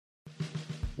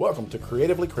Welcome to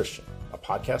Creatively Christian, a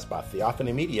podcast by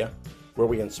Theophany Media, where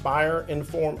we inspire,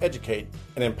 inform, educate,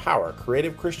 and empower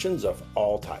creative Christians of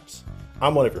all types.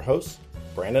 I'm one of your hosts,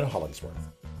 Brandon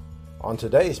Hollingsworth. On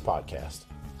today's podcast,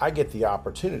 I get the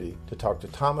opportunity to talk to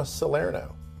Thomas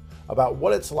Salerno about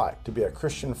what it's like to be a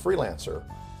Christian freelancer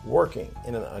working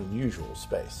in an unusual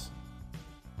space.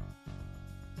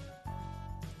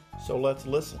 So let's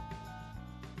listen.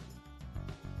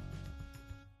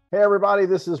 Hey everybody,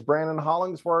 this is Brandon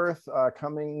Hollingsworth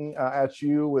coming at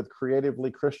you with Creatively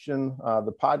Christian,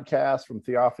 the podcast from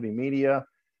Theophany Media.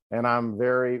 And I'm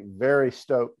very, very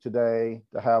stoked today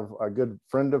to have a good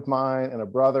friend of mine and a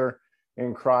brother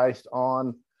in Christ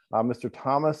on, Mr.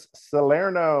 Thomas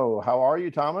Salerno. How are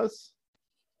you, Thomas?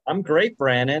 I'm great,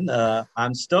 Brandon.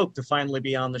 I'm stoked to finally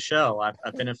be on the show.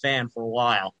 I've been a fan for a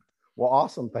while. Well,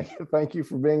 awesome. Thank you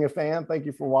for being a fan. Thank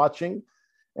you for watching.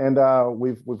 And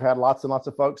we've had lots and lots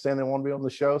of folks saying they want to be on the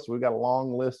show, so we've got a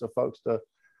long list of folks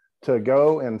to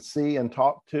go and see and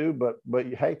talk to. But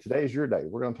hey, today's your day.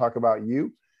 We're going to talk about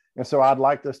you, and so I'd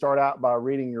like to start out by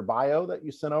reading your bio that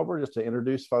you sent over, just to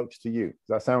introduce folks to you. Does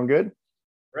that sound good?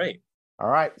 Great. All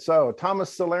right. So Thomas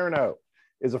Salerno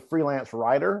is a freelance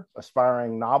writer,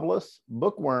 aspiring novelist,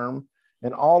 bookworm,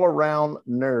 an all-around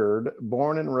nerd,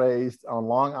 born and raised on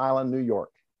Long Island, New York.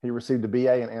 He received a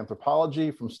BA in anthropology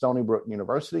from Stony Brook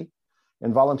University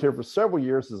and volunteered for several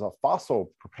years as a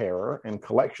fossil preparer and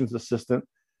collections assistant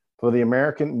for the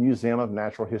American Museum of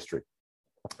Natural History.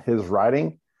 His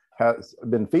writing has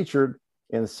been featured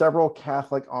in several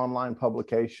Catholic online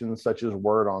publications such as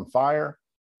Word on Fire,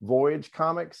 Voyage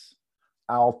Comics,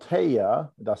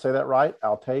 Altea, did I say that right?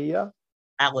 Altea,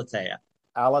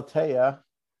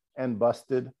 and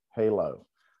Busted Halo.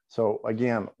 So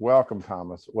again, welcome,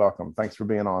 Thomas. Welcome. Thanks for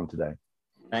being on today.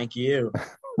 Thank you.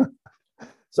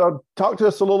 So talk to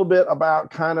us a little bit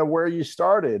about kind of where you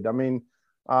started. I mean,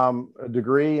 a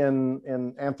degree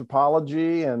in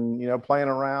anthropology and, playing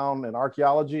around in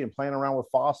archaeology and playing around with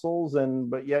fossils,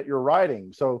 but yet you're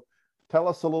writing. So tell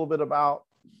us a little bit about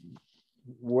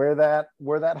where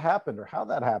that happened or how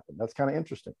that happened. That's kind of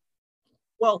interesting.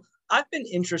 Well, I've been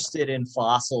interested in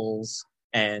fossils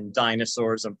and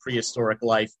dinosaurs and prehistoric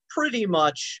life pretty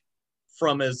much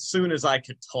from as soon as I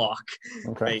could talk,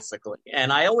 basically.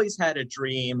 And I always had a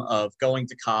dream of going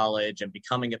to college and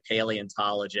becoming a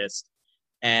paleontologist.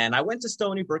 And I went to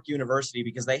Stony Brook University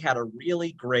because they had a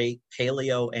really great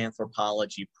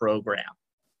paleoanthropology program.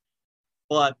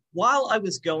 But while I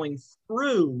was going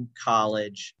through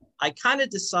college, I kind of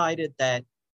decided that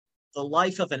the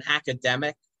life of an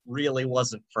academic really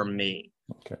wasn't for me.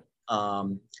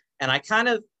 And I kind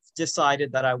of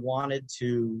decided that I wanted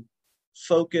to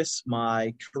focus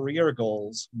my career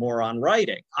goals more on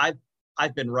writing.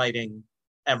 I've been writing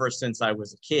ever since I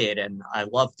was a kid, and I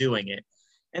love doing it.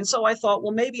 And so I thought,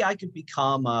 well, maybe I could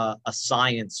become a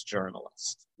science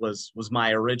journalist was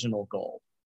my original goal.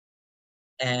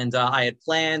 And I had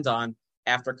planned on,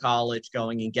 after college,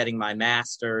 going and getting my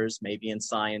master's, maybe in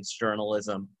science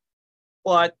journalism.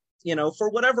 But for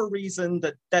whatever reason,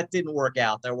 that didn't work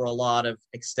out. There were a lot of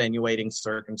extenuating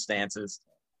circumstances.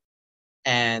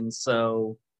 And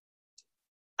so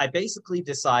I basically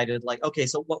decided, okay,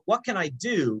 so what can I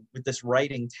do with this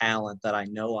writing talent that I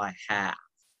know I have?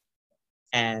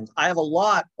 And I have a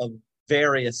lot of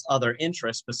various other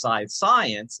interests besides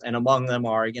science. And among them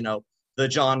are, the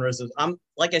genres of, I'm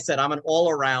an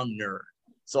all-around nerd.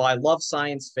 So I love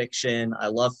science fiction. I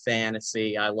love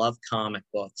fantasy. I love comic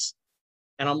books.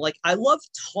 And I'm like, I love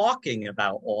talking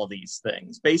about all these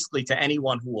things, basically to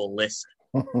anyone who will listen.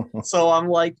 So I'm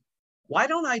like, why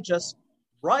don't I just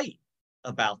write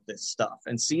about this stuff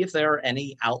and see if there are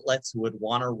any outlets who would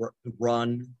want to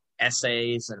run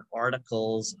essays and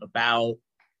articles about,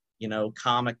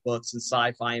 comic books and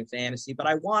sci-fi and fantasy. But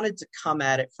I wanted to come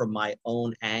at it from my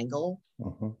own angle.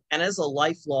 And as a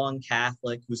lifelong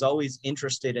Catholic who's always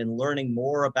interested in learning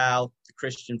more about the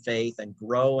Christian faith and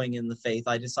growing in the faith,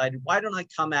 I decided, why don't I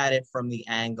come at it from the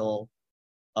angle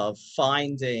of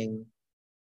finding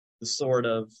the sort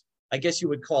of, I guess you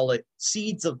would call it,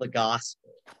 seeds of the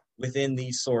gospel within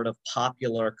these sort of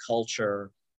popular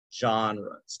culture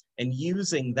genres, and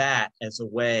using that as a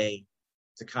way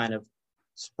to kind of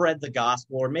spread the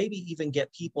gospel, or maybe even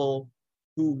get people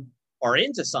who are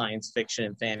into science fiction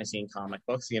and fantasy and comic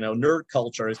books. Nerd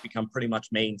culture has become pretty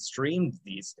much mainstreamed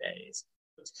these days.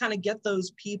 But to kind of get those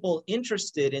people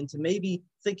interested into maybe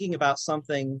thinking about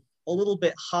something a little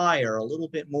bit higher, a little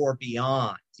bit more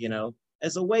beyond,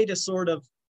 as a way to sort of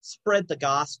spread the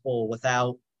gospel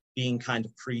without being kind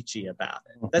of preachy about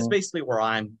it. That's basically where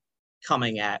I'm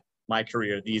coming at my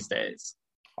career these days.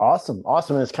 Awesome.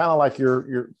 And it's kind of like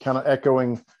you're kind of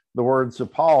echoing the words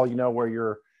of Paul,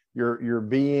 where you're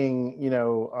being,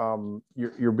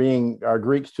 you're being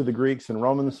Greeks to the Greeks and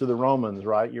Romans to the Romans,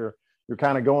 right? You're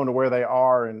kind of going to where they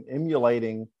are and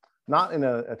emulating, not in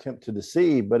an attempt to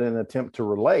deceive, but in an attempt to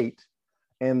relate,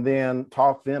 and then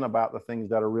talk then about the things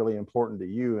that are really important to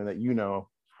you and that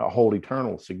hold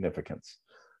eternal significance.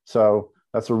 So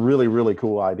that's a really, really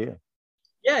cool idea.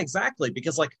 Yeah, exactly.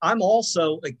 Because like I'm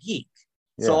also a geek,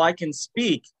 so I can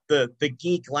speak the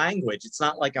geek language. It's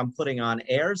not like I'm putting on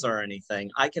airs or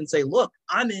anything. I can say, look,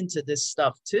 I'm into this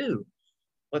stuff too,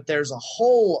 but there's a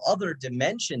whole other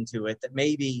dimension to it that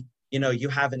maybe, you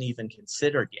haven't even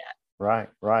considered yet. Right.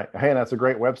 Hey, and that's a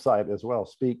great website as well,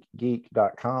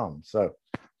 speakgeek.com. So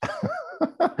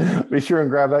be sure and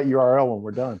grab that URL when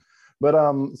we're done. But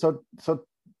so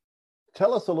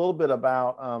tell us a little bit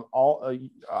about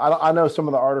I know some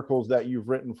of the articles that you've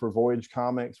written for Voyage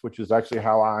Comics, which is actually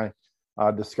how I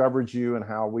discovered you and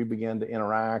how we began to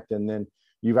interact. And then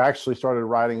you've actually started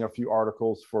writing a few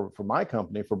articles for my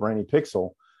company, for Brainy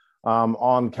Pixel,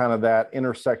 on kind of that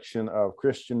intersection of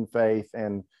Christian faith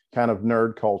and kind of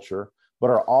nerd culture.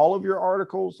 But are all of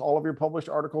your published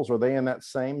articles, are they in that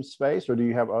same space, or do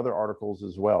you have other articles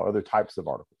as well, other types of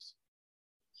articles?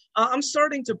 I'm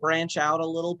starting to branch out a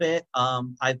little bit.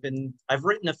 I've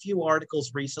written a few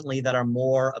articles recently that are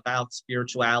more about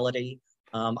spirituality.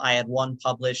 I had one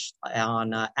published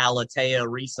on Aletheia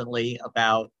recently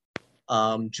about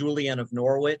Julian of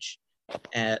Norwich,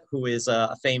 who is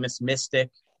a famous mystic,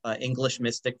 English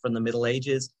mystic from the Middle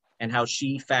Ages, and how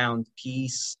she found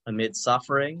peace amid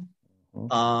suffering.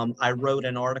 I wrote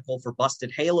an article for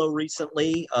Busted Halo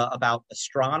recently about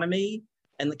astronomy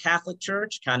and the Catholic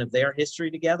Church, kind of their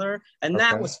history together. And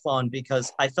that was fun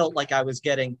because I felt like I was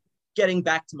getting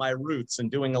back to my roots and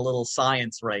doing a little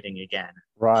science writing again,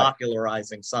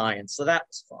 popularizing science. So that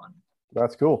was fun.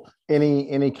 That's cool.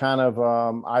 Any kind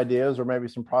of ideas or maybe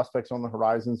some prospects on the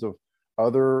horizons of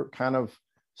other kind of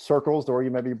circles where you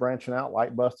may be branching out,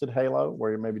 like Busted Halo,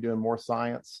 where you may be doing more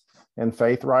science and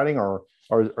faith writing, or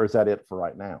is that it for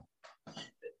right now?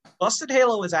 Busted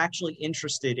Halo is actually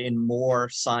interested in more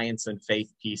science and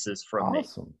faith pieces from me.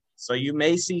 So you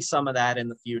may see some of that in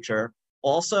the future.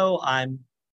 Also, I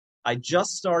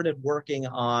just started working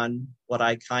on what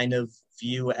I kind of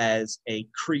view as a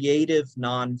creative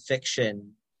nonfiction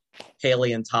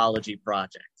paleontology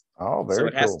project. Oh, very cool. So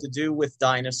it has to do with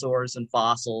dinosaurs and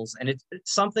fossils. And it's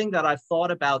something that I've thought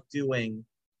about doing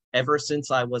ever since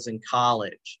I was in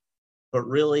college, but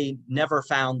really never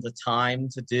found the time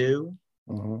to do.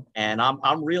 Mm-hmm. And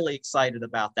I'm really excited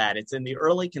about that. It's in the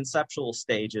early conceptual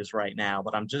stages right now,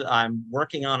 but I'm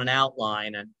working on an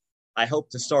outline, and I hope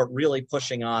to start really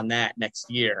pushing on that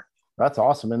next year. That's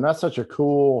awesome. And that's such a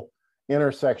cool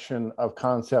intersection of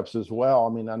concepts as well. I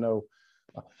mean, I know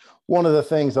one of the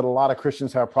things that a lot of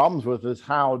Christians have problems with is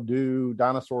how do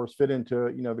dinosaurs fit into,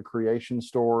 the creation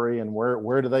story, and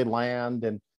where do they land?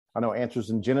 And I know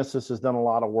Answers in Genesis has done a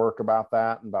lot of work about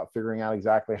that and about figuring out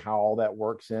exactly how all that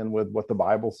works in with what the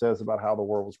Bible says about how the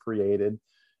world was created,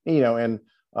 creationism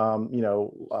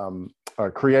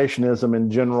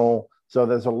in general. So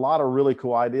there's a lot of really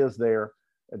cool ideas there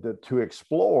to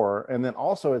explore. And then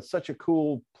also it's such a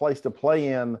cool place to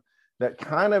play in that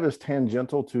kind of is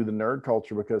tangential to the nerd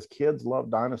culture, because kids love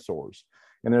dinosaurs.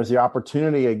 And there's the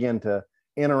opportunity, again, to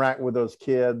interact with those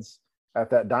kids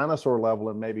at that dinosaur level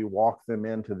and maybe walk them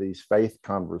into these faith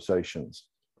conversations,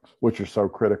 which are so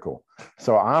critical.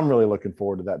 So I'm really looking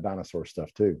forward to that dinosaur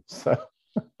stuff too. So.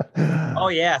 Oh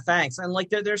yeah, thanks. And like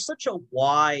there's such a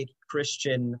wide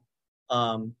Christian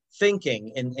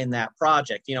thinking in that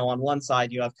project. On one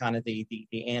side you have kind of the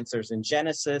Answers in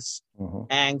Genesis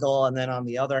angle, and then on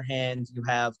the other hand you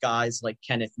have guys like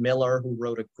Kenneth Miller, who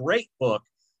wrote a great book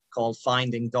called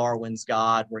Finding Darwin's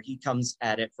God, where he comes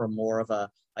at it from more of a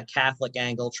Catholic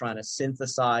angle, trying to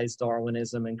synthesize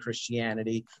Darwinism and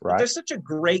Christianity. Right. But there's such a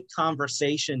great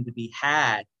conversation to be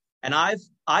had, and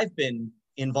I've been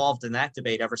involved in that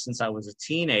debate ever since I was a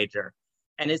teenager.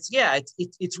 And it's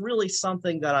really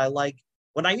something that I like.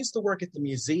 When I used to work at the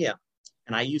museum,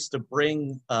 and I used to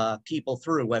bring people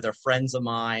through, whether friends of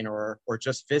mine or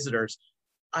just visitors,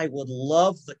 I would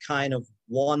love the kind of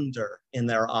wonder in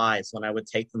their eyes when I would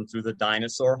take them through the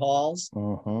dinosaur halls.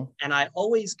 And I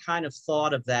always kind of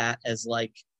thought of that as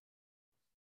like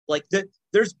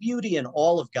there's beauty in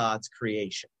all of God's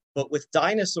creation. But with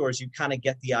dinosaurs, you kind of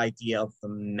get the idea of the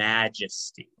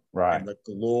majesty and the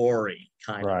glory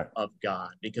kind of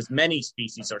God, because many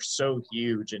species are so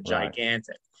huge and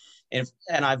gigantic. And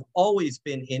I've always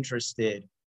been interested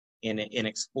in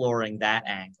exploring that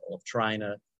angle of trying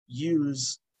to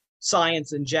use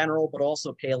science in general, but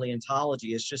also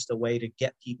paleontology is just a way to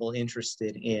get people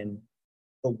interested in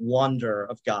the wonder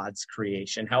of God's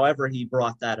creation. However he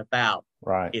brought that about.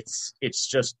 Right. It's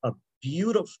just a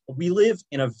beautiful, we live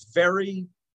in a very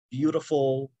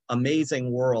beautiful,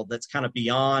 amazing world that's kind of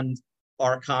beyond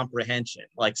our comprehension.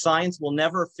 Like science will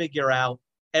never figure out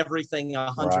everything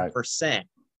 100%, right.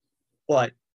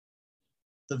 But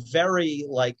the very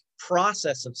like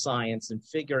process of science and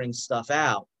figuring stuff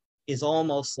out is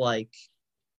almost like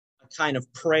a kind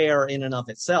of prayer in and of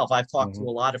itself. I've talked to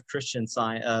a lot of Christian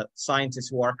scientists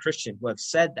who are Christian who have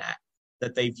said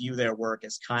that they view their work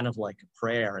as kind of like a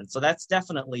prayer. And so that's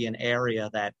definitely an area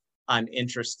that I'm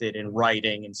interested in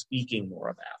writing and speaking more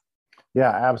about. Yeah,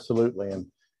 absolutely.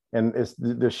 And it's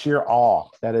the sheer awe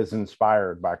that is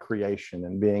inspired by creation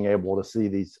and being able to see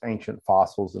these ancient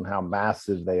fossils and how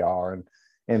massive they are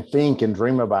and think and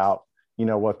dream about,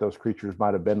 what those creatures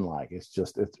might have been like. It's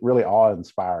really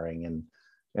awe-inspiring.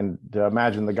 And to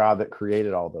imagine the God that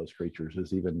created all those creatures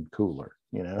is even cooler,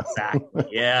 Exactly.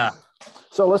 Yeah.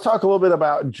 So let's talk a little bit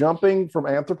about jumping from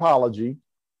anthropology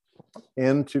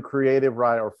into creative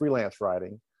writing or freelance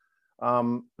writing.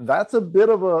 That's a bit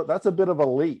of a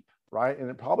leap, right? And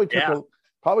it probably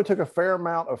took a fair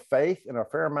amount of faith and a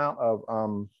fair amount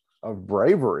of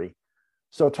bravery.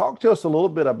 So talk to us a little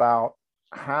bit about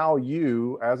how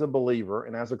you, as a believer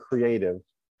and as a creative,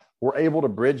 were able to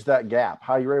bridge that gap,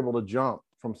 how you're able to jump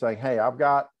from saying, hey, I've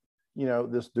got,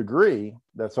 this degree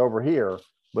that's over here,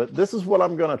 but this is what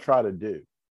I'm going to try to do.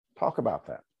 Talk about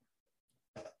that.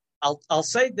 I'll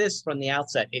say this from the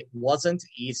outset. It wasn't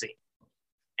easy,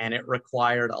 and it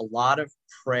required a lot of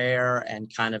prayer and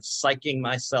kind of psyching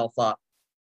myself up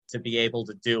to be able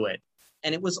to do it.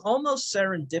 And it was almost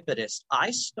serendipitous.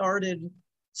 I started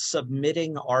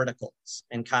submitting articles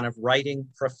and kind of writing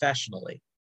professionally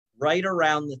right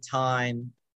around the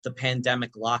time the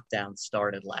pandemic lockdown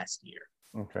started last year.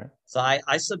 Okay. So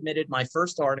I submitted my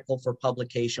first article for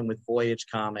publication with Voyage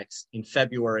Comics in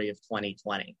February of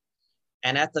 2020.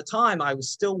 And at the time, I was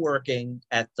still working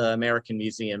at the American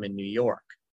Museum in New York.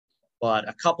 But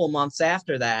a couple months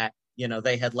after that,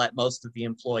 they had let most of the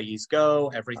employees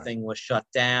go. Everything was shut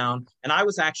down. And I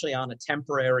was actually on a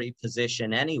temporary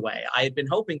position anyway. I had been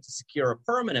hoping to secure a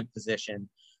permanent position,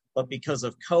 but because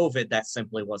of COVID, that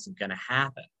simply wasn't going to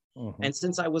happen. Mm-hmm. And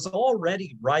since I was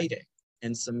already writing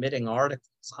and submitting articles,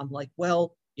 I'm like,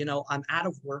 well, I'm out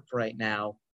of work right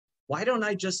now. Why don't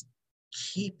I just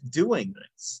keep doing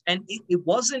this? And it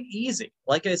wasn't easy.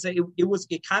 Like I say,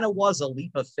 it kind of was a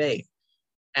leap of faith.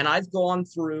 And I've gone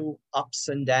through ups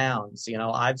and downs.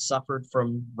 I've suffered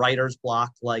from writer's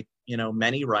block like,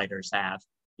 many writers have,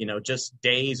 just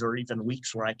days or even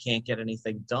weeks where I can't get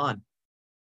anything done.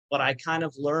 But I kind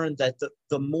of learned that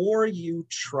the more you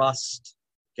trust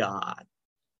God,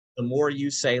 the more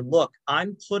you say, look,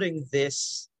 I'm putting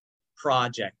this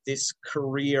project, this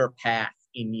career path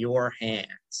in your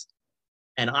hands.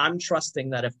 And I'm trusting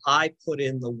that if I put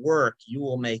in the work, you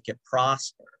will make it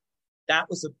prosper. That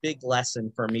was a big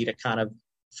lesson for me to kind of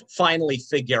finally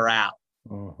figure out.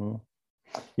 Mm-hmm.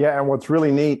 Yeah. And what's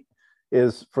really neat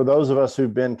is for those of us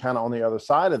who've been kind of on the other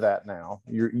side of that now,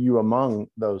 you among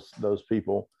those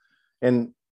people,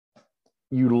 and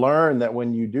you learn that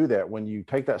when you do that, when you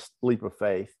take that leap of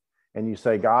faith and you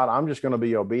say, God, I'm just going to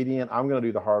be obedient. I'm going to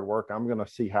do the hard work. I'm going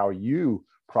to see how you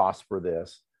prosper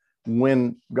this.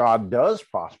 When God does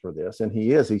prosper this, and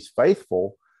he's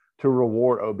faithful to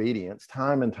reward obedience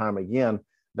time and time again,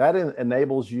 that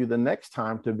enables you the next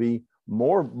time to be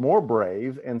more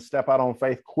brave and step out on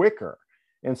faith quicker.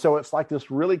 And so it's like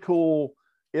this really cool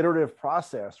iterative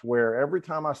process where every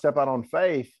time I step out on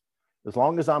faith, as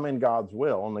long as I'm in God's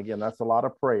will, and again, that's a lot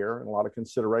of prayer and a lot of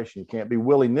consideration. You can't be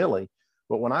willy-nilly.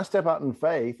 But when I step out in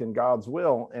faith in God's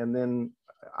will, and then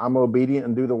I'm obedient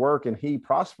and do the work and he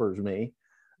prospers me,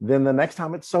 then the next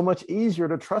time it's so much easier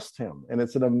to trust him. And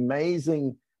it's an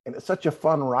amazing, and it's such a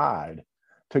fun ride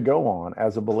to go on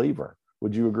as a believer.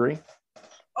 Would you agree?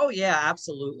 Oh, yeah,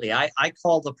 absolutely. I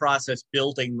call the process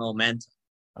building momentum.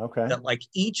 Okay. That like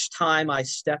each time I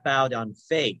step out on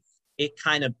faith, it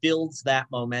kind of builds that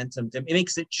momentum. It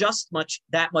makes it just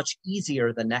that much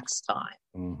easier the next time.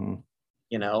 Mm-hmm.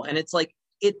 And it's like,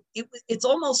 it's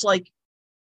almost like,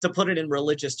 to put it in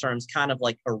religious terms, kind of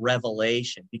like a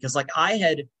revelation, because like I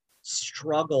had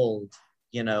struggled,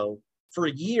 for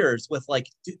years with like,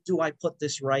 do I put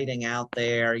this writing out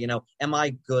there? Am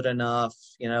I good enough?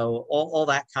 All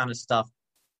that kind of stuff.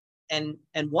 And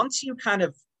once you kind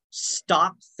of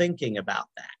stop thinking about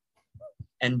that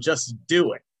and just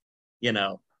do it,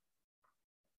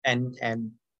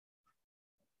 and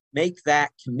make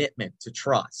that commitment to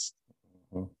trust,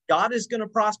 God is going to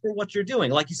prosper what you're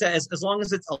doing. Like you said, as long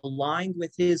as it's aligned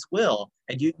with his will.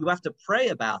 And you have to pray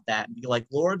about that and be like,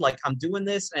 Lord, like I'm doing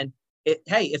this. And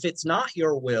hey, if it's not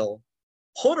your will,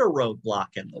 put a roadblock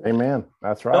in the way. Amen.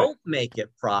 That's right. Don't make it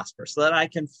prosper so that I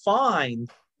can find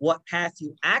what path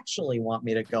you actually want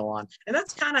me to go on. And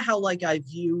that's kind of how like I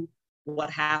view what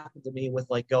happened to me with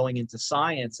like going into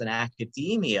science and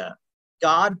academia.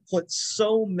 God put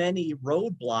so many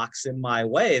roadblocks in my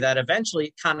way that eventually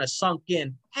it kind of sunk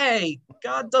in, hey,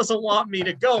 God doesn't want me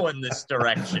to go in this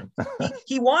direction.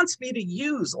 He wants me to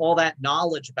use all that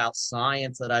knowledge about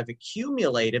science that I've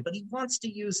accumulated, but he wants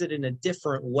to use it in a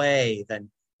different way than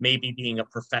maybe being a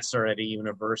professor at a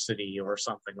university or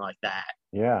something like that.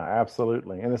 Yeah,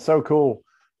 absolutely. And it's so cool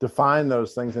to find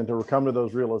those things and to come to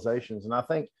those realizations. And I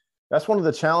think that's one of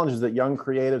the challenges that young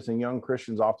creatives and young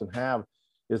Christians often have,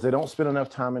 is they don't spend enough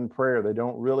time in prayer. They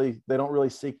don't really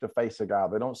seek the face of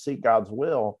God. They don't seek God's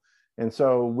will. And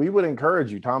so we would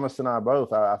encourage you, Thomas and I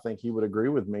both, I think he would agree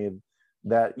with me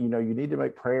that, you need to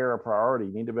make prayer a priority.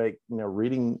 You need to make,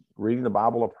 reading the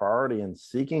Bible a priority and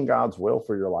seeking God's will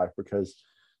for your life, because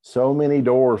so many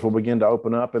doors will begin to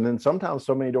open up. And then sometimes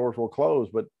so many doors will close,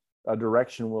 but a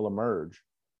direction will emerge.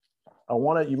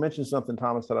 You mentioned something,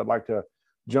 Thomas, that I'd like to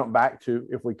jump back to,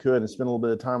 if we could, and spend a little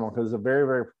bit of time on, because it's a very,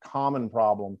 very common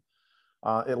problem,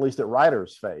 at least that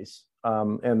writers face.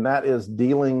 And that is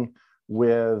dealing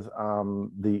with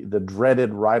the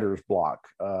dreaded writer's block.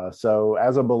 So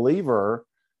as a believer,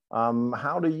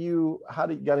 how do you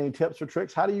got any tips or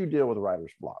tricks? How do you deal with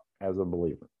writer's block as a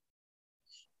believer?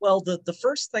 Well, the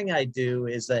first thing I do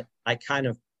is that I kind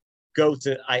of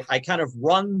I kind of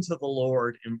run to the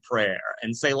Lord in prayer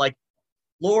and say, like,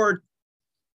 Lord,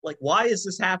 like, why is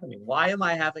this happening? Why am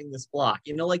I having this block?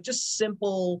 Like just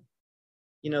simple,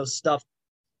 stuff,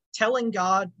 telling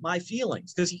God my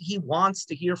feelings, because he wants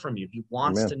to hear from you. He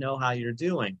wants Amen. to know how you're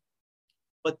doing.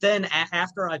 But then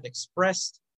after I've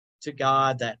expressed to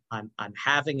God that I'm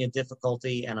having a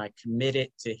difficulty and I commit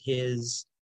it to his,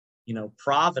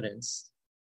 providence,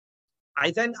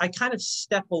 I kind of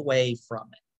step away from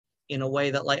it in a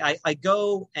way that, like, I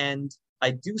go and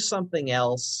I do something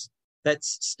else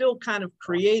that's still kind of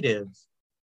creative,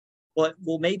 but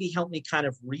will maybe help me kind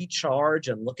of recharge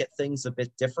and look at things a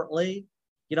bit differently.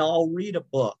 I'll read a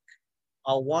book,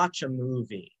 I'll watch a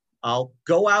movie, I'll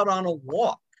go out on a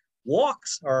walk.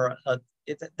 Walks are,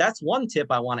 that's one tip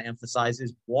I want to emphasize,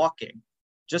 is walking,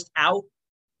 just out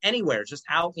anywhere, just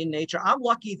out in nature. I'm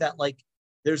lucky that like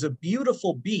there's a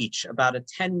beautiful beach about a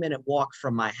 10-minute walk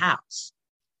from my house.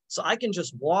 So I can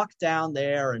just walk down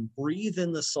there and breathe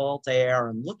in the salt air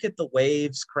and look at the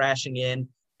waves crashing in.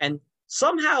 And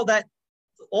somehow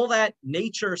all that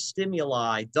nature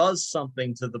stimuli does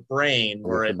something to the brain,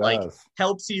 where it like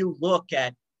helps you look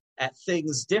at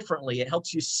things differently. It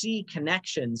helps you see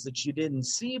connections that you didn't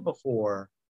see before.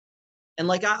 And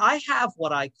like I have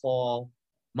what I call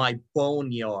my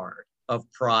boneyard of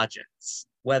projects,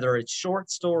 whether it's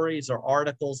short stories or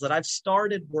articles that I've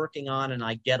started working on and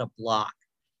I get a block.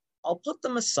 I'll put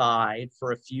them aside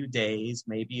for a few days,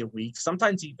 maybe a week,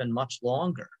 sometimes even much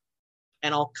longer.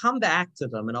 And I'll come back to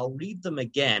them and I'll read them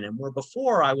again. And where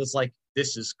before I was like,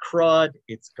 this is crud,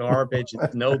 it's garbage,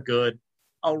 it's no good,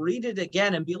 I'll read it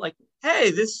again and be like, hey,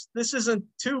 this isn't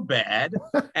too bad.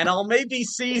 And I'll maybe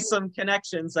see some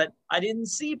connections that I didn't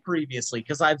see previously,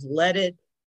 because I've let it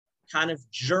kind of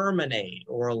germinate,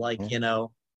 or like,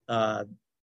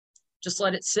 just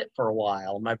let it sit for a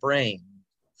while in my brain,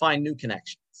 find new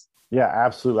connections. Yeah,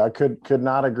 absolutely. I could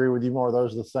not agree with you more.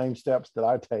 Those are the same steps that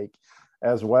I take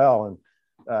as well.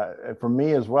 And for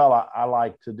me as well, I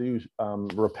like to do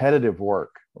repetitive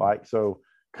work, like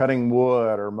cutting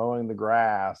wood or mowing the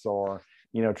grass, or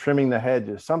trimming the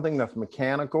hedges, something that's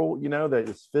mechanical, that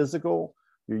is physical.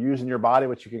 You're using your body,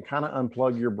 but you can kind of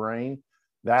unplug your brain.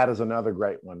 That is another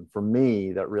great one for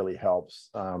me that really helps,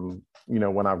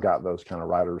 when I've got those kind of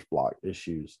writer's block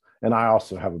issues. And I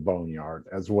also have a boneyard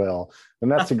as well.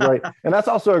 And that's and that's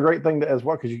also a great thing as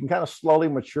well, because you can kind of slowly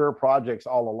mature projects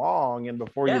all along. And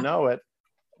before you know it,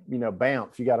 bam,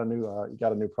 you got a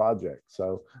new project.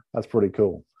 So that's pretty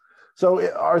cool. So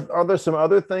are there some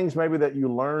other things maybe that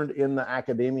you learned in the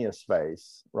academia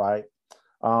space, right?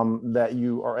 That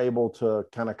you are able to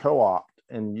kind of co-opt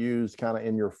and use kind of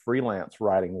in your freelance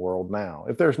writing world now?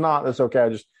 If there's not, that's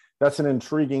okay. That's an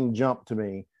intriguing jump to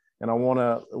me, and I want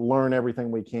to learn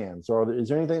everything we can. So is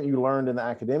there anything that you learned in the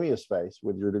academia space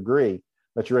with your degree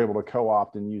that you're able to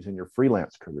co-opt and use in your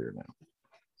freelance career now?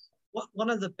 Well,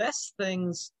 one of the best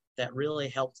things that really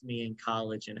helped me in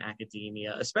college and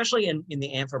academia, especially in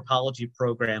the anthropology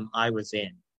program I was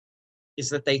in, is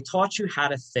that they taught you how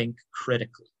to think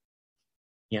critically.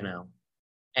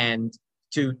 and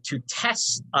to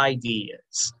test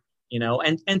ideas,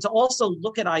 and to also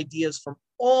look at ideas from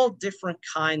all different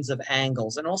kinds of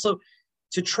angles, and also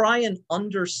to try and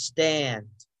understand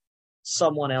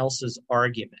someone else's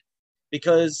argument.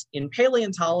 Because in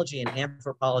paleontology and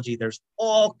anthropology, there's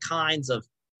all kinds of,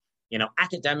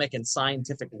 academic and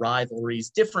scientific rivalries,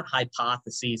 different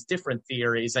hypotheses, different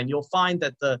theories. And you'll find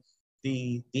that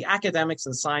the academics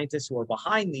and scientists who are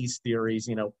behind these theories,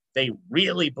 they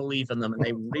really believe in them, and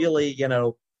they really,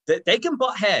 they can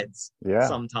butt heads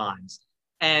sometimes.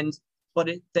 But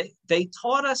they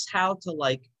taught us how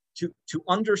to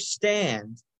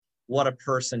understand what a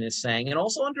person is saying, and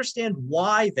also understand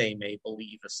why they may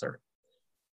believe a certain,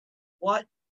 what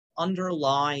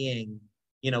underlying,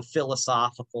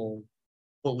 philosophical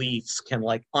beliefs can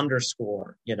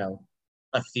underscore,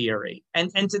 a theory,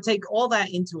 and to take all that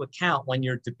into account when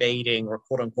you're debating or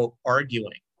quote unquote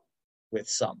arguing with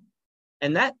someone.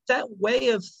 And that way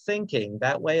of thinking,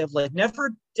 that way of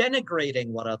never denigrating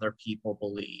what other people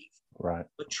believe, right,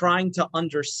 but trying to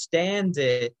understand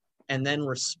it and then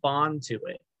respond to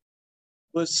it,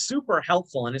 was super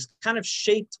helpful, and it's kind of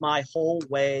shaped my whole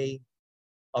way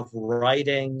of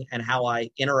writing and how I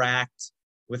interact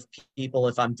with people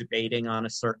if I'm debating on a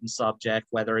certain subject,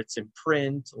 whether it's in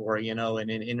print or, in an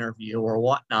interview or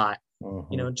whatnot.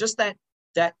 Mm-hmm. Just that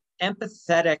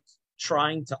empathetic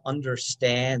trying to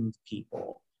understand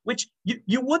people, which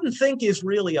you wouldn't think is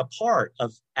really a part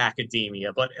of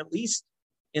academia, but at least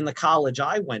in the college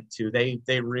I went to,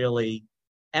 they really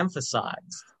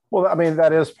emphasized. Well, I mean,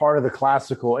 that is part of the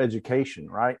classical education,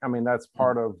 right? I mean, that's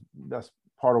part of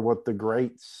what the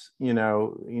greats,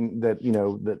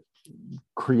 that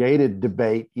created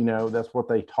debate, that's what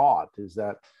they taught, is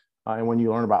that, and when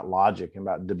you learn about logic and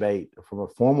about debate from a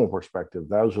formal perspective,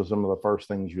 those are some of the first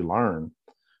things you learn.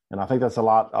 And I think that's a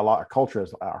lot of culture.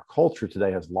 Our culture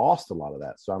today has lost a lot of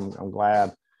that. So I'm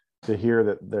glad to hear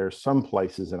that there's some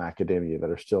places in academia that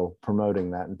are still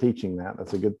promoting that and teaching that.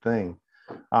 That's a good thing.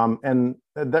 And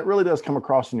that really does come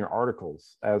across in your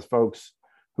articles. As folks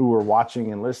who are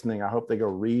watching and listening, I hope they go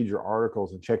read your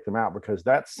articles and check them out, because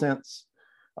that sense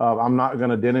of, I'm not going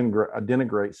to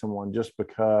denigrate someone just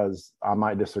because I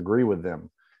might disagree with them,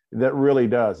 that really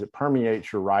does. It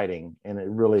permeates your writing, and it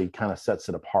really kind of sets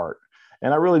it apart.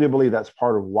 And I really do believe that's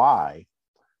part of why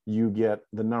you get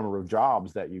the number of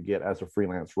jobs that you get as a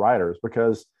freelance writer, is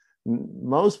because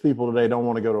most people today don't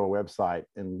want to go to a website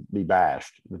and be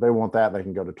bashed. If they want that, they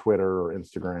can go to Twitter or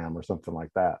Instagram or something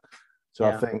like that. So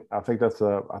yeah. I think it's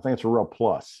a real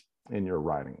plus in your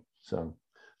writing. So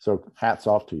hats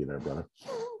off to you there, brother.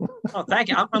 Oh, thank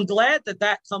you. I'm glad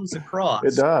that comes across.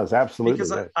 It does, absolutely.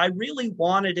 Because I really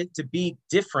wanted it to be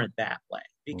different that way,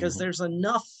 because there's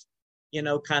enough,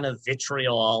 kind of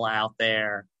vitriol out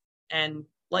there. And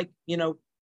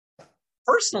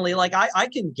personally, I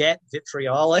can get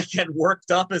vitriolic and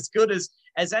worked up as good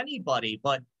as anybody,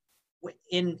 but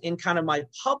in kind of my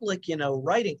public,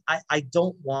 writing, I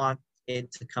don't want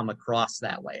it to come across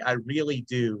that way. I really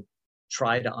do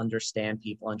try to understand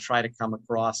people and try to come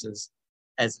across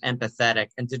as empathetic,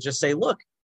 and to just say, look,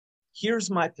 here's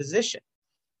my position.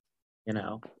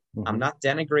 I'm not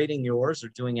denigrating yours or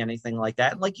doing anything like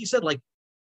that. And like you said,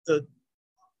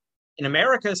 in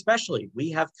America especially,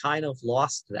 we have kind of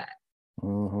lost that.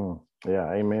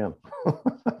 Yeah, amen.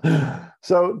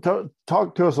 So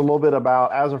talk to us a little bit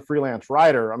about, as a freelance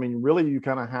writer, I mean, really you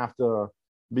kind of have to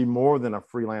be more than a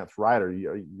freelance writer.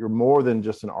 You're more than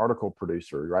just an article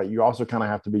producer, right? You also kind of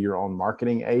have to be your own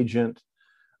marketing agent,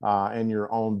 and your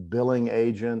own billing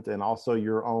agent, and also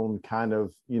your own kind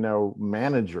of,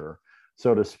 manager,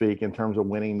 so to speak, in terms of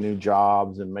winning new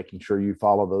jobs and making sure you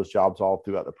follow those jobs all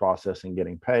throughout the process and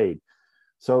getting paid.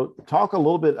 So talk a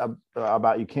little bit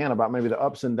about maybe the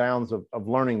ups and downs of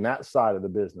learning that side of the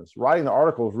business. Writing the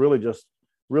article is really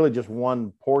just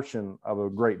one portion of a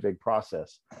great big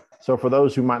process. So for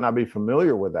those who might not be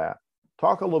familiar with that,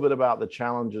 talk a little bit about the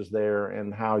challenges there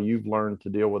and how you've learned to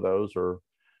deal with those, or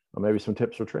maybe some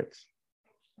tips or tricks.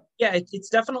 Yeah, it's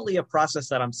definitely a process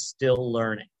that I'm still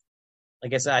learning.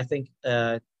 Like I said, I think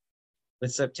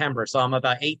with September, so I'm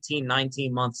about 18,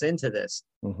 19 months into this.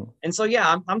 And so,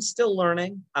 yeah, I'm still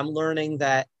learning. I'm learning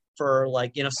that for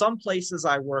some places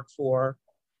I work for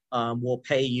will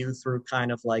pay you through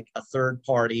kind of like a third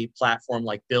party platform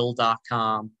like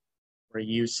Bill.com, where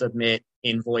you submit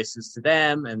invoices to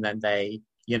them, and then they,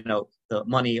 the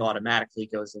money automatically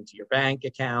goes into your bank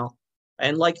account.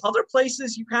 And other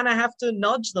places, you kind of have to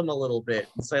nudge them a little bit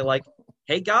and say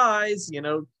hey guys,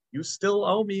 you still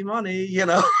owe me money,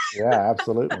 Yeah,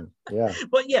 absolutely. Yeah.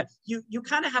 But yeah, you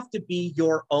kind of have to be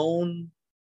your own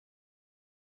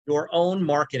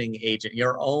marketing agent,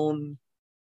 your own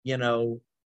you know,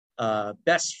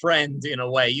 best friend in a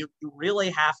way. You really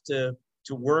have to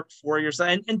work for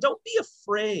yourself, and don't be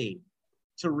afraid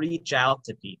to reach out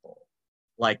to people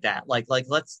like that. Like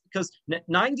let's, because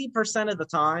 90% of the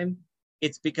time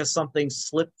it's because something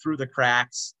slipped through the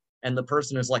cracks and the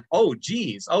person is like, oh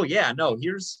geez, oh yeah, no,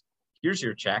 here's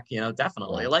your check, you know,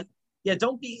 definitely. Right. Like, yeah,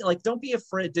 don't be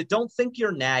afraid to, don't think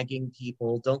you're nagging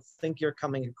people, don't think you're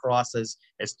coming across as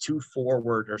too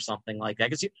forward or something like that,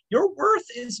 because your worth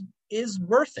is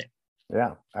worth it.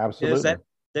 Yeah, There's absolutely.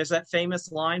 that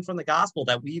famous line from the gospel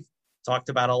that we've talked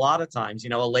about a lot of times, you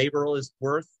know, a laborer is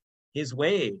worth his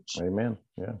wage. Amen.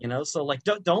 Yeah. You know, so like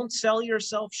don't sell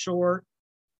yourself short.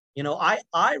 You know,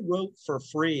 I wrote for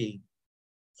free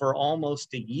for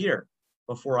almost a year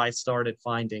before I started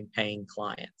finding paying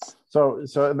clients. So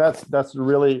that's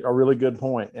really a really good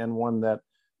point, and one that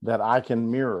I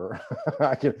can mirror.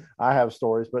 I have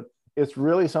stories, but it's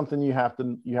really something you have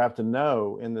to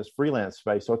know in this freelance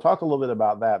space. So talk a little bit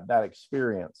about that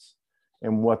experience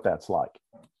and what that's like.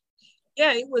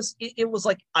 Yeah, it was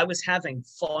like I was having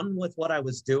fun with what I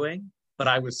was doing, but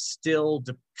I was still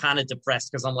kind of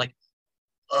depressed because I'm like,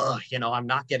 you know, I'm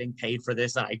not getting paid for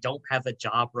this, and I don't have a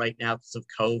job right now because of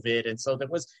COVID, and so it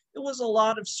was a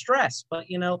lot of stress. But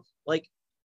you know, like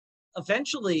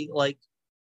eventually, like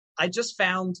I just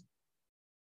found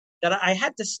that I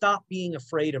had to stop being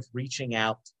afraid of reaching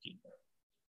out to people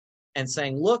and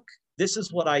saying, look, this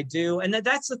is what I do. And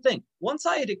that's the thing. Once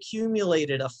I had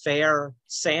accumulated a fair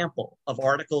sample of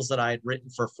articles that I had written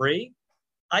for free,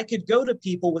 I could go to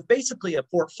people with basically a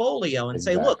portfolio and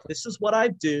say, look, Exactly. this is what I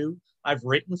do. I've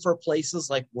written for places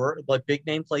like big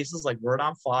name places like Word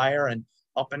on Fire, and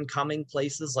up and coming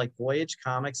places like Voyage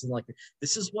Comics. And like,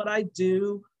 this is what I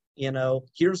do. You know,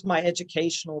 here's my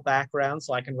educational background,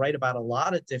 so I can write about a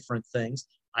lot of different things.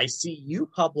 I see you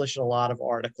publish a lot of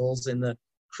articles in the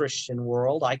Christian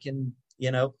world. I can,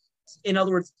 you know, in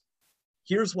other words,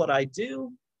 here's what I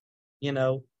do. You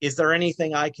know, is there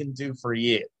anything I can do for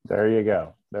you? There you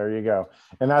go. There you go.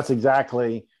 And that's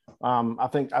exactly. I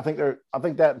think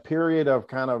that period of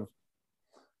kind of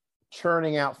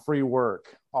churning out free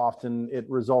work, often it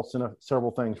results in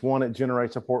several things. One, it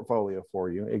generates a portfolio for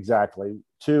you. Exactly.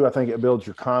 Two, I think it builds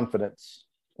your confidence,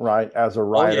 right, as a Oh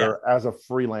yeah, writer, as a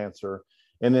freelancer.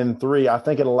 And then three, I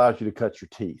think it allows you to cut your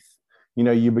teeth. You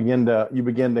know, you begin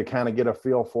to kind of get a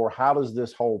feel for, how does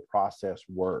this whole process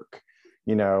work?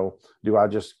 You know, do I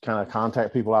just kind of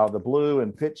contact people out of the blue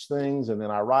and pitch things, and then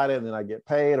I write it and then I get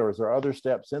paid, or is there other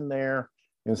steps in there?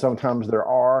 And sometimes there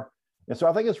are. And so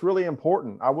I think it's really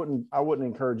important. I wouldn't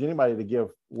encourage anybody to give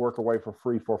work away for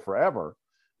free for forever,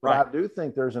 but right. I do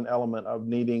think there's an element of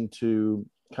needing to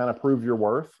kind of prove your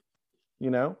worth,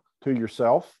 you know, to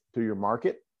yourself, to your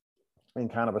market,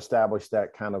 and kind of establish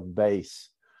that kind of base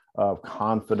of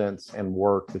confidence and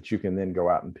work that you can then go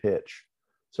out and pitch.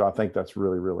 So I think that's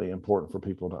really, really important for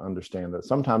people to understand that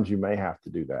sometimes you may have to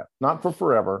do that, not for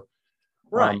forever.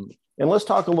 Right. And let's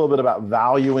talk a little bit about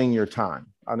valuing your time.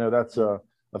 I know that's a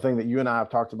thing that you and I have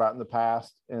talked about in the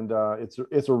past, and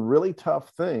it's a really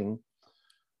tough thing.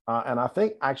 And I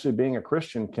think actually being a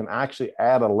Christian can actually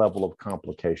add a level of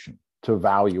complication to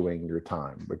valuing your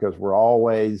time, because we're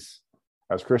always,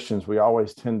 as Christians, we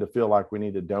always tend to feel like we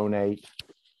need to donate,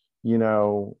 you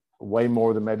know, way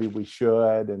more than maybe we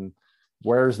should. And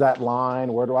where's that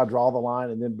line? Where do I draw the line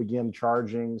and then begin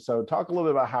charging? So talk a little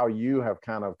bit about how you have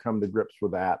kind of come to grips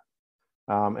with that,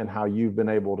 and how you've been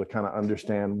able to kind of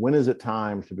understand when is it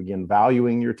time to begin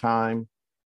valuing your time,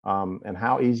 and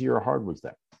how easy or hard was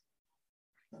that?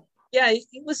 Yeah,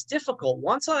 it was difficult.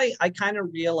 Once I kind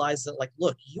of realized that, like,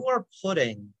 look, you are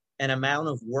putting an amount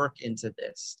of work into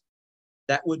this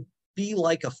that would be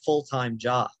like a full-time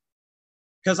job.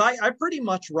 Because I pretty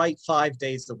much write 5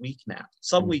 days a week now,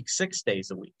 some weeks 6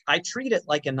 days a week. I treat it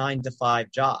like a 9 to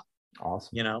 5 job. Awesome.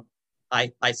 You know,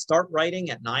 I start writing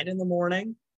at 9 in the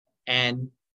morning, and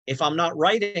if I'm not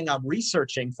writing, I'm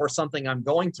researching for something I'm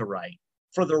going to write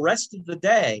for the rest of the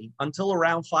day until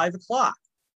around 5 o'clock.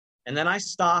 And then I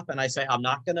stop and I say, I'm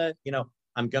not going to, you know,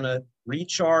 I'm going to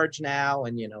recharge now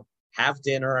and, you know, have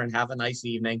dinner and have a nice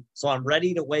evening. So I'm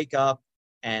ready to wake up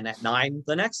and at 9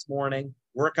 the next morning,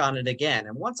 work on it again.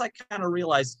 And once I kind of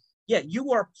realized, yeah,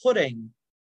 you are putting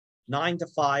 9 to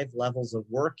 5 levels of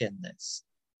work in this,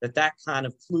 that kind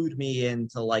of clued me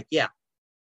into like, yeah,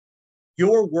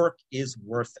 your work is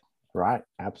worth it. Right.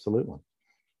 Absolutely.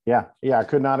 Yeah. I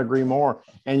could not agree more.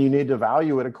 And you need to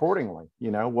value it accordingly.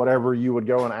 You know, whatever you would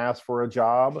go and ask for a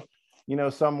job, you know,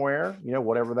 somewhere, you know,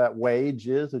 whatever that wage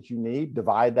is that you need,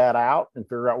 divide that out and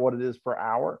figure out what it is per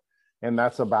hour. And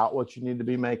that's about what you need to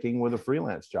be making with a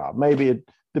freelance job. Maybe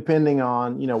depending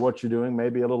on, what you're doing,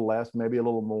 maybe a little less, maybe a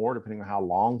little more, depending on how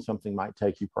long something might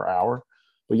take you per hour.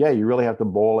 But yeah, you really have to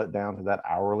boil it down to that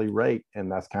hourly rate.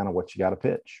 And that's kind of what you got to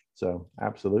pitch. So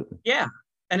absolutely. Yeah.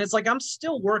 And it's like, I'm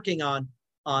still working on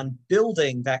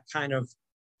building that kind of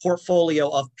portfolio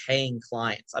of paying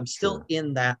clients. I'm still Sure.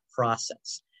 in that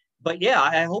process. But yeah,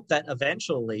 I hope that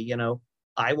eventually,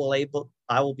 I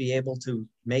will be able to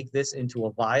make this into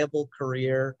a viable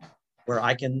career where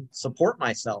I can support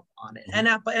myself on it. And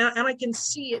I can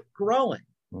see it growing,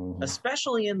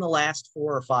 especially in the last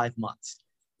 4 or 5 months.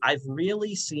 I've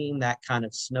really seen that kind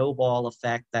of snowball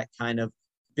effect, that kind of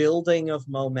building of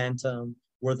momentum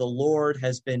where the Lord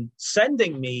has been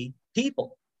sending me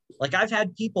people. Like, I've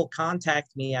had people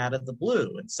contact me out of the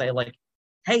blue and say, like,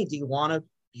 hey, do you want to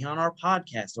be on our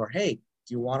podcast? Or, hey,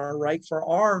 do you want to write for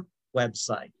our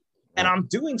website? And I'm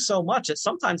doing so much that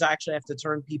sometimes I actually have to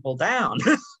turn people down.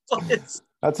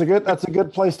 That's a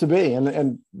good place to be.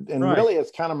 And right. Really,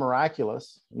 it's kind of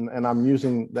miraculous. And I'm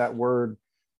using that word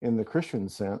in the Christian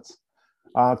sense,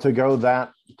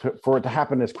 for it to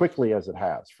happen as quickly as it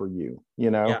has for you,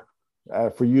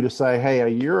 for you to say, hey, a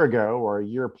year ago or a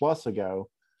year plus ago,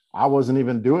 I wasn't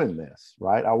even doing this,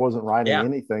 right? I wasn't writing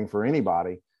anything for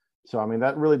anybody. So, I mean,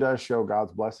 that really does show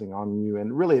God's blessing on you.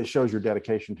 And really, it shows your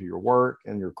dedication to your work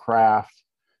and your craft,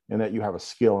 and that you have a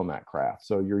skill in that craft.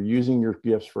 So you're using your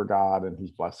gifts for God, and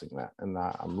he's blessing that. And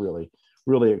I'm really,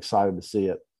 really excited to see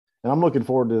it. And I'm looking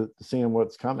forward to seeing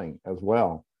what's coming as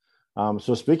well.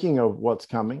 So speaking of what's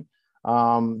coming,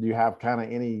 do you have kind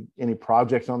of any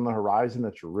projects on the horizon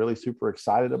that you're really super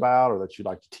excited about, or that you'd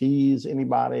like to tease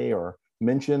anybody or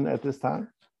mention at this time?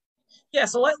 Yeah,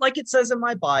 so like it says in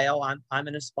my bio, I'm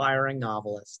an aspiring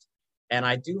novelist, and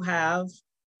I do have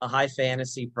a high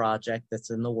fantasy project that's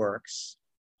in the works,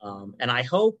 and I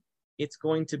hope it's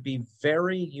going to be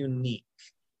very unique.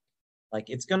 Like,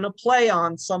 it's going to play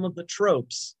on some of the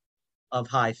tropes of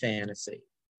high fantasy,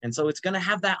 and so it's going to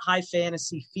have that high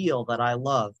fantasy feel that I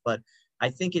love. But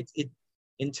I think it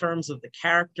in terms of the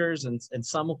characters and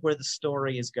some of where the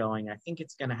story is going, I think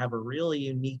it's going to have a really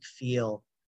unique feel.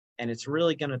 And it's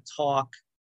really going to talk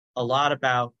a lot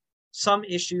about some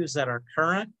issues that are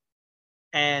current,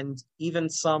 and even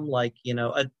some, like,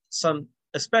 some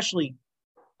especially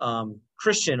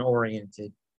Christian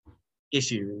oriented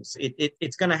issues.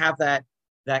 It's going to have that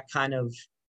kind of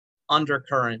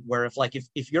undercurrent where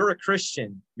if you're a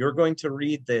Christian, you're going to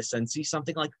read this and see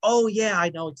something like, oh yeah, I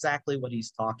know exactly what he's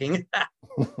talking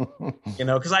about.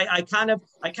 Because I kind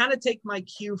of take my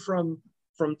cue from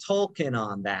Tolkien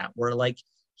on that, where, like,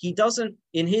 he doesn't,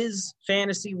 in his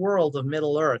fantasy world of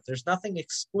Middle Earth, there's nothing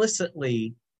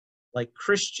explicitly like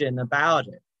Christian about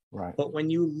it. Right. But when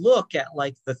you look at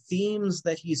like the themes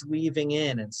that he's weaving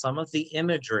in and some of the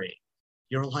imagery,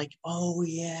 you're like, oh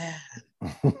yeah.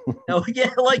 Oh yeah,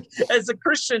 like, as a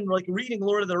Christian, like, reading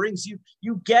Lord of the Rings,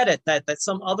 you get it that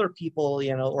some other people,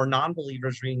 or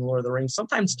non-believers reading Lord of the Rings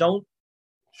sometimes don't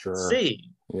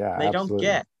see. Yeah, they absolutely. Don't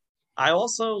get. I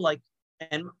also like,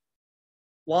 and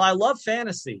well, I love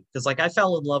fantasy because, like, I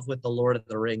fell in love with the Lord of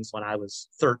the Rings when I was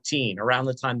 13, around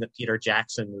the time the Peter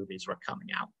Jackson movies were coming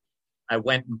out. I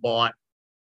went and bought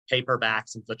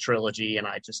paperbacks of the trilogy and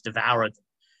I just devoured them.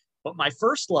 But my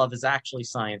first love is actually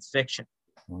science fiction.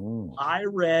 I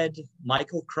read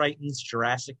Michael Crichton's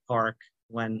Jurassic Park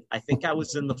when I think I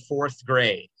was in the 4th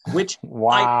grade, which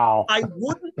wow. I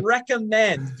wouldn't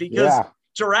recommend, because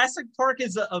Jurassic Park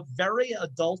is a very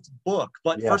adult book,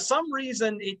 but for some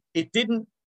reason it didn't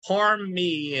harm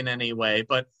me in any way.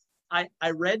 But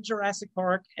I read Jurassic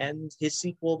Park and his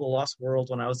sequel, The Lost World,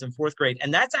 when I was in 4th grade.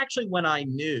 And that's actually when I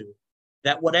knew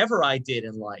that whatever I did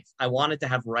in life, I wanted to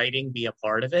have writing be a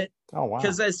part of it. Oh, wow.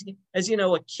 Because as you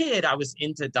know, a kid, I was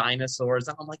into dinosaurs.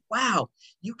 And I'm like, wow,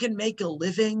 you can make a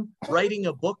living writing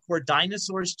a book where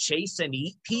dinosaurs chase and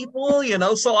eat people,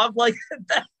 So I'm like,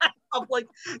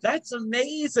 that's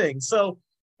amazing. So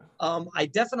I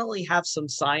definitely have some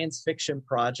science fiction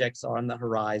projects on the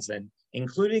horizon,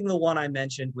 including the one I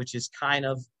mentioned, which is kind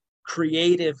of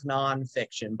creative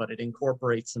nonfiction, but it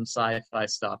incorporates some sci-fi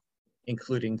stuff,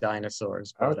 including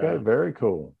dinosaurs. But, okay, very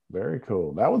cool. Very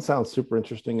cool. That one sounds super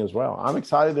interesting as well. I'm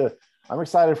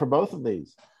excited for both of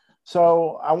these.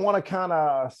 So I want to kind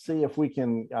of see if we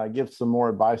can give some more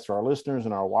advice to our listeners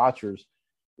and our watchers.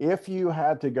 If you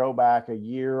had to go back a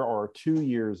year or 2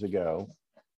 years ago,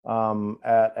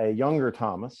 at a younger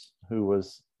Thomas who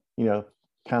was,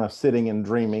 kind of sitting and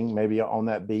dreaming, maybe on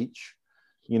that beach,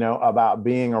 about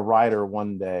being a writer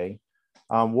one day,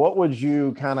 what would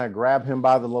you kind of grab him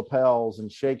by the lapels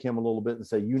and shake him a little bit and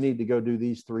say, you need to go do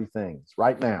these 3 things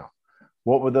right now?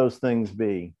 What would those things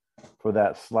be for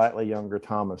that slightly younger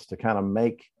Thomas to kind of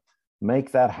make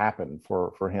make that happen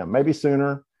for him. Maybe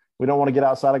sooner. We don't want to get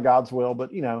outside of God's will,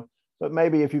 but but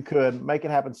maybe if you could make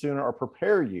it happen sooner, or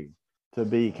prepare you to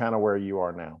be kind of where you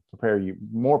are now, prepare you.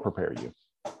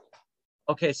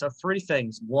 Okay, so 3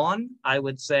 things. 1, I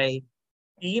would say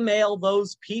email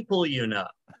those people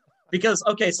because,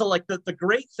 okay, so like the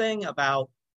great thing about,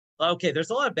 okay, there's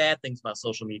a lot of bad things about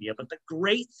social media, but the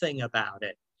great thing about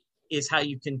it is how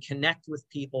you can connect with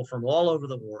people from all over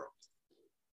the world.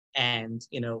 And,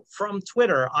 from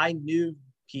Twitter, I knew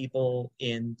people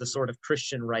in the sort of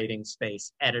Christian writing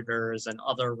space, editors and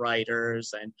other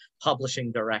writers and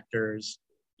publishing directors,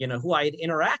 who I had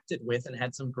interacted with and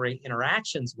had some great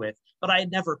interactions with, but I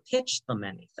had never pitched them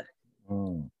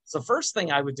anything. So first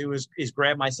thing I would do is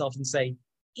grab myself and say,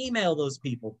 email those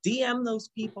people, DM those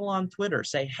people on Twitter,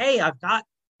 say, hey, I've got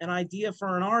an idea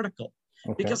for an article.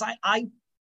 Okay. Because I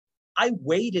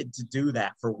waited to do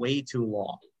that for way too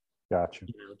long. Gotcha.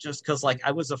 Just because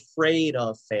I was afraid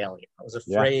of failure. I was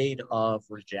afraid of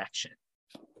rejection.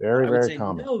 Very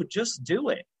common. No, just do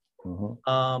it.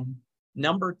 Mm-hmm.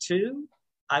 Number 2,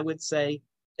 I would say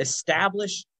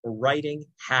establish a writing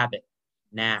habit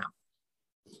now.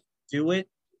 Do it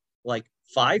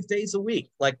 5 days a week,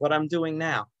 like what I'm doing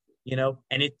now,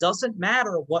 and it doesn't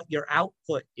matter what your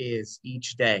output is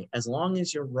each day, as long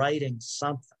as you're writing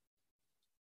something,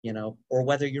 or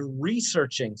whether you're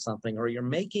researching something, or you're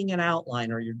making an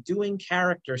outline, or you're doing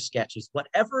character sketches,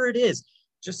 whatever it is,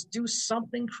 just do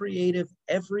something creative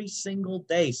every single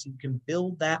day so you can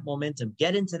build that momentum,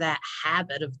 get into that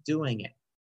habit of doing it.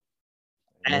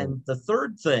 And the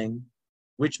third thing,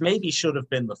 which maybe should have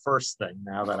been the first thing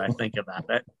now that I think about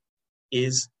it,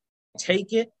 is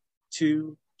take it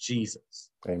to Jesus.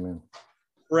 Amen.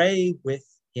 Pray with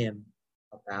him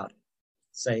about it.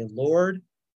 Say, Lord,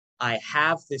 I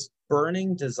have this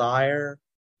burning desire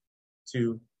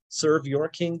to serve your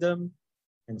kingdom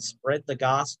and spread the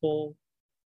gospel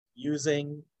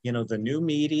using, the new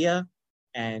media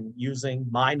and using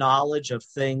my knowledge of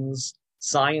things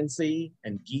science-y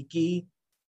and geeky.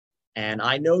 And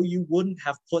I know you wouldn't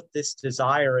have put this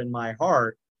desire in my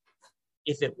heart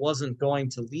if it wasn't going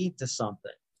to lead to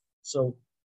something. So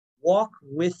walk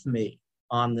with me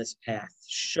on this path.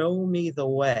 Show me the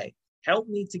way. Help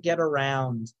me to get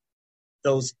around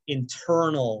those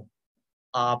internal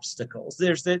obstacles.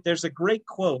 There's a great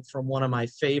quote from one of my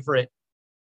favorite,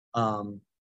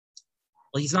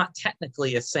 he's not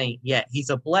technically a saint yet. He's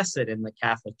a blessed in the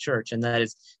Catholic Church, and that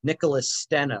is Nicholas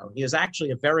Steno. He was actually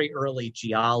a very early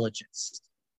geologist.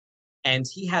 And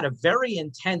he had a very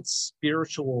intense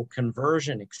spiritual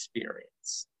conversion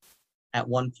experience at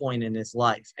one point in his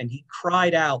life. And he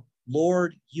cried out,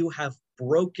 Lord, you have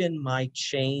broken my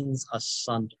chains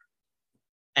asunder.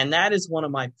 And that is one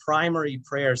of my primary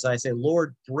prayers. I say,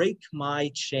 Lord, break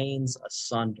my chains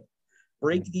asunder.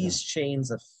 Break these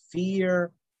chains of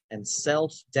fear and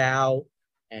self-doubt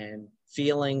and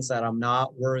feelings that I'm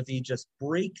not worthy. Just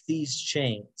break these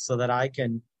chains so that I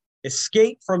can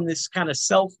escape from this kind of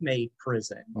self-made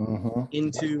prison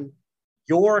into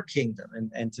your kingdom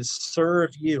and to serve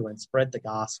you and spread the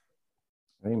gospel.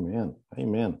 Amen.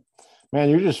 Man,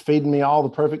 you're just feeding me all the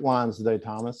perfect lines today,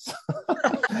 Thomas.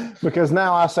 Because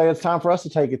now I say it's time for us to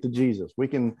take it to Jesus.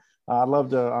 I'd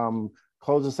love to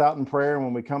close us out in prayer. And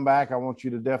when we come back, I want you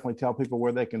to definitely tell people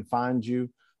where they can find you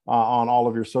on all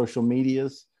of your social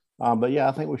medias. But yeah,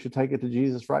 I think we should take it to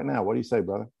Jesus right now. What do you say,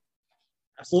 brother?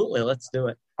 Absolutely. Let's do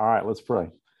it. All right, let's pray.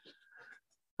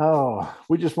 Oh,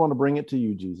 we just want to bring it to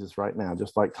you, Jesus, right now,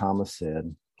 just like Thomas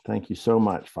said. Thank you so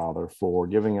much, Father, for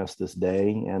giving us this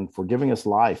day and for giving us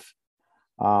life.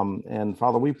 And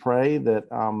Father, we pray that,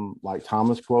 like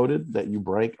Thomas quoted, that you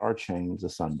break our chains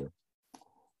asunder.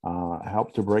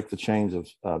 Help to break the chains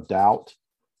of doubt,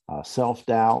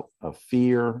 self-doubt, of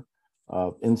fear,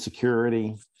 of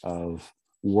insecurity, of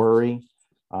worry.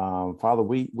 Father,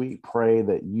 we pray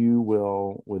that you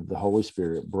will, with the Holy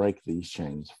Spirit, break these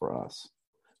chains for us.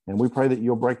 And we pray that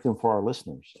you'll break them for our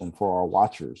listeners and for our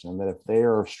watchers, and that if they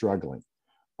are struggling,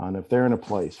 and if they're in a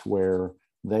place where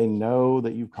they know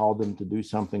that you've called them to do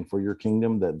something for your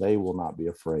kingdom, that they will not be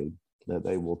afraid, that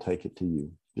they will take it to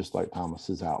you, just like Thomas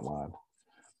has outlined.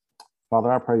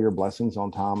 Father, I pray your blessings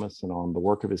on Thomas and on the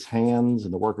work of his hands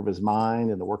and the work of his mind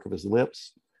and the work of his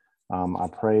lips. I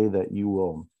pray that you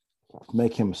will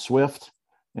make him swift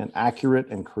and accurate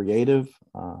and creative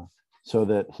so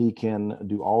that he can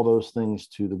do all those things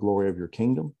to the glory of your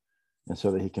kingdom and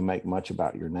so that he can make much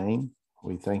about your name.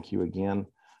 We thank you again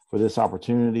for this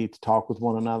opportunity to talk with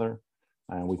one another.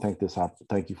 And we thank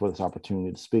you for this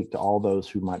opportunity to speak to all those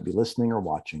who might be listening or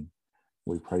watching.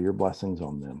 We pray your blessings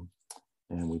on them.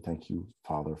 And we thank you,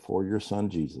 Father, for your Son,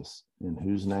 Jesus, in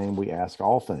whose name we ask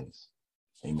all things.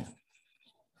 Amen.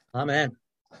 Amen.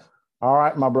 All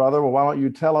right, my brother. Well, why don't you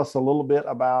tell us a little bit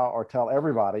about, or tell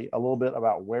everybody a little bit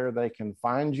about where they can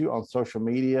find you on social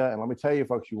media. And let me tell you,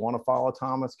 folks, you want to follow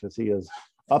Thomas because he is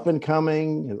up and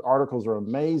coming. His articles are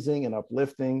amazing and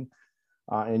uplifting.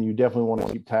 And you definitely want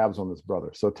to keep tabs on this brother.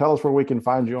 So tell us where we can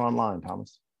find you online,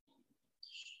 Thomas.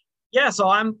 Yeah, so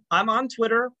I'm on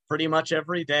Twitter pretty much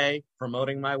every day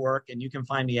promoting my work, and you can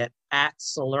find me at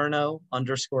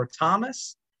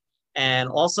 @Salerno_Thomas. And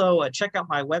also check out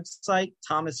my website,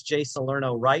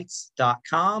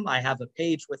 thomasjsalernowrites.com. I have a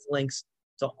page with links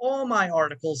to all my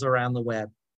articles around the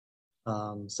web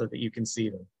so that you can see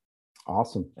them.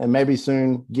 Awesome. And maybe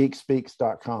soon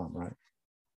geekspeaks.com, right?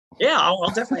 Yeah, I'll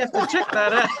definitely have to check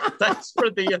that out. Thanks for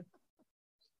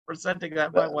sending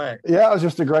that my way. Yeah, it was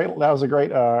just a great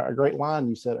line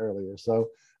you said earlier. So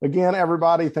again,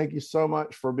 everybody, thank you so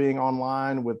much for being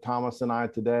online with Thomas and I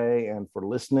today, and for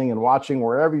listening and watching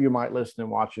wherever you might listen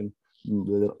and watching,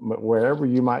 wherever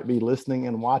you might be listening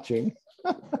and watching.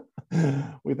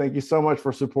 We thank you so much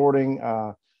for supporting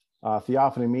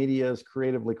Theophany Media's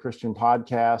Creatively Christian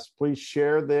podcast. Please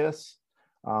share this,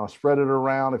 spread it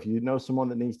around. If you know someone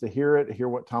that needs to hear it, hear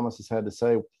what Thomas has had to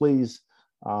say, please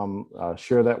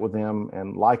share that with them,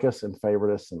 and like us and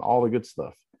favorite us and all the good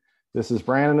stuff. This is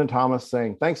Brandon and Thomas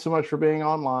saying thanks so much for being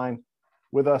online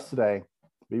with us today.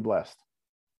 Be blessed.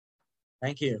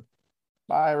 Thank you.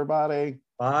 Bye, everybody.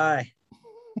 Bye.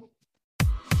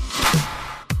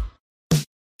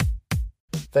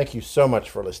 Thank you so much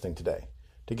for listening today.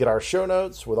 To get our show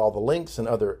notes with all the links and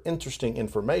other interesting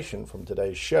information from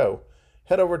today's show,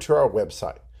 head over to our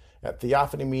website at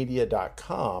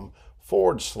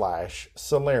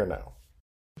theophanymedia.com/Salerno.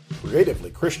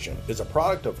 Creatively Christian is a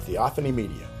product of Theophany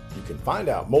Media. You can find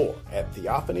out more at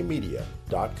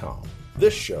theophanymedia.com.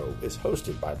 This show is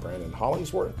hosted by Brandon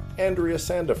Hollingsworth, Andrea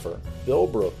Sandifer, Bill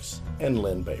Brooks, and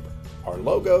Lynn Baber. Our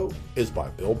logo is by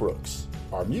Bill Brooks.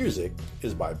 Our music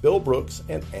is by Bill Brooks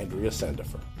and Andrea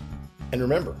Sandifer. And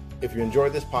remember, if you enjoy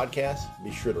this podcast,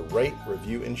 be sure to rate,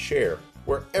 review, and share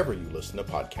wherever you listen to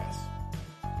podcasts.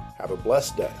 Have a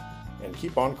blessed day and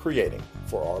keep on creating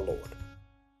for our Lord.